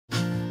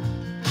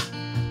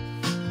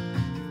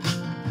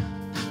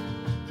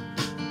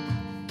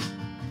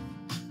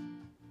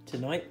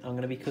Tonight I'm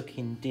going to be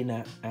cooking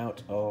dinner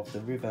out of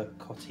the River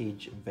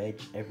Cottage Veg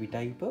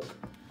Everyday book,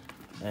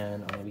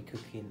 and I'm going to be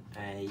cooking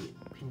a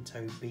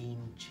pinto bean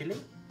chili.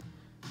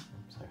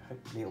 So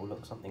hopefully it will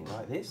look something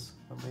like this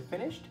when we're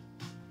finished.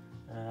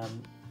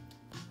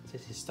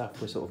 This is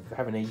stuff we're sort of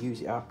having to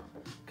use it up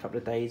a couple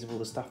of days of all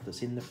the stuff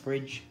that's in the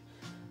fridge.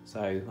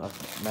 So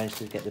I've managed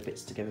to get the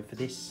bits together for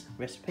this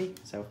recipe.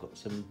 So I've got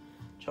some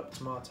chopped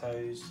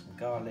tomatoes,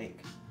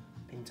 garlic,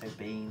 pinto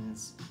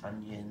beans,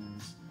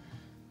 onions,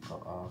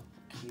 got our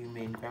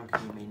cumin, ground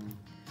cumin,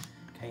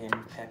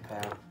 cayenne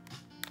pepper,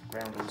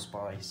 ground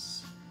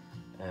allspice.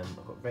 I've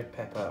got red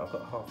pepper, I've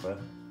got half a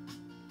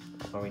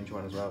orange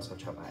one as well, so I'll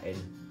chop that in.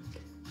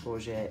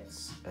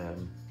 Courgettes,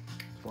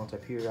 tomato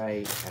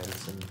puree and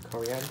some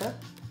coriander.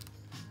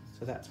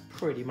 So that's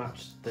pretty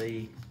much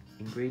the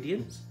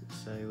ingredients.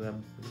 So we're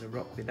going to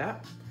rock with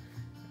that.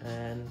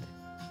 And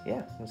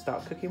yeah, we'll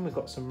start cooking. We've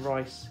got some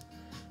rice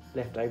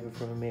left over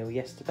from a meal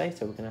yesterday,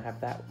 so we're going to have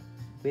that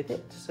with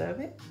it to serve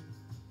it.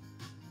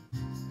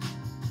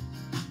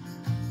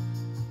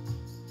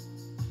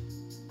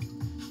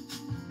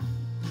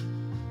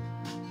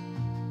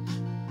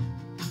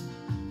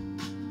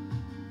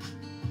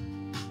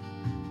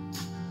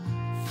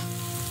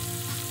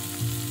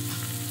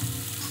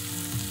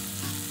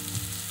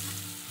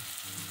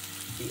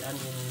 The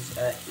onions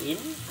are in,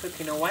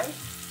 cooking away,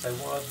 so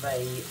while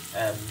they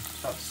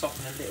start to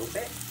soften a little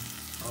bit,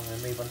 I'm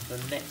going to move on to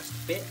the next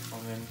bit.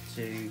 I'm going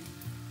to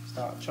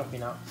start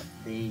chopping up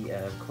the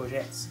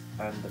courgettes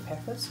and the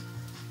peppers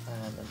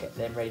and get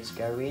them ready to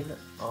go in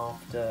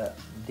after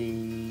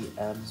the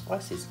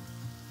spices.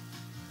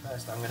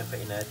 First I'm going to put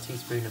in a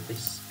teaspoon of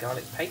this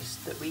garlic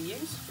paste that we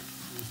use,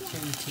 2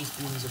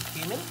 teaspoons of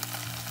cumin,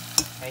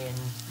 cayenne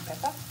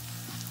pepper.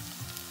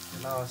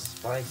 The last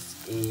spice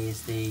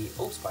is the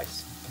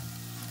allspice.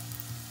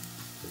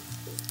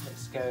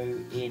 Let's go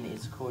in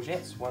its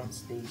courgettes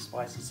once the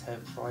spices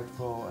have fried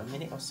for a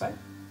minute or so.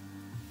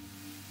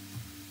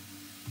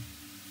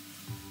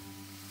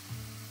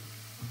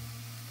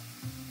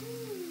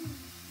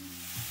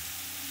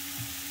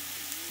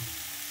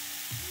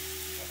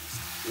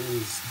 Next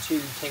is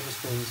 2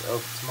 tablespoons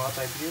of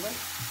tomato puree,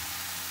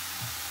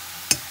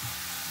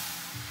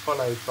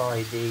 followed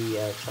by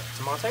the chopped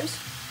tomatoes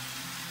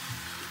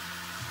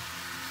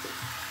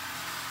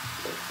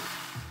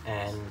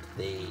and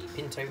the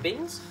pinto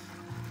beans.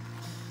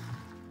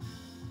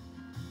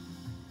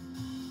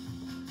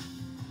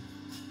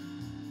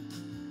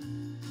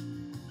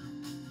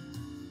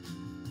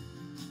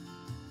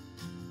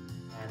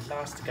 And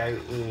last to go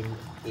in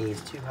is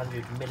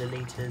 200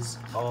 millilitres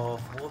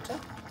of water,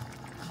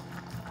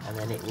 and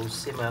then it will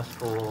simmer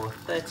for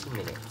 30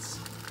 minutes.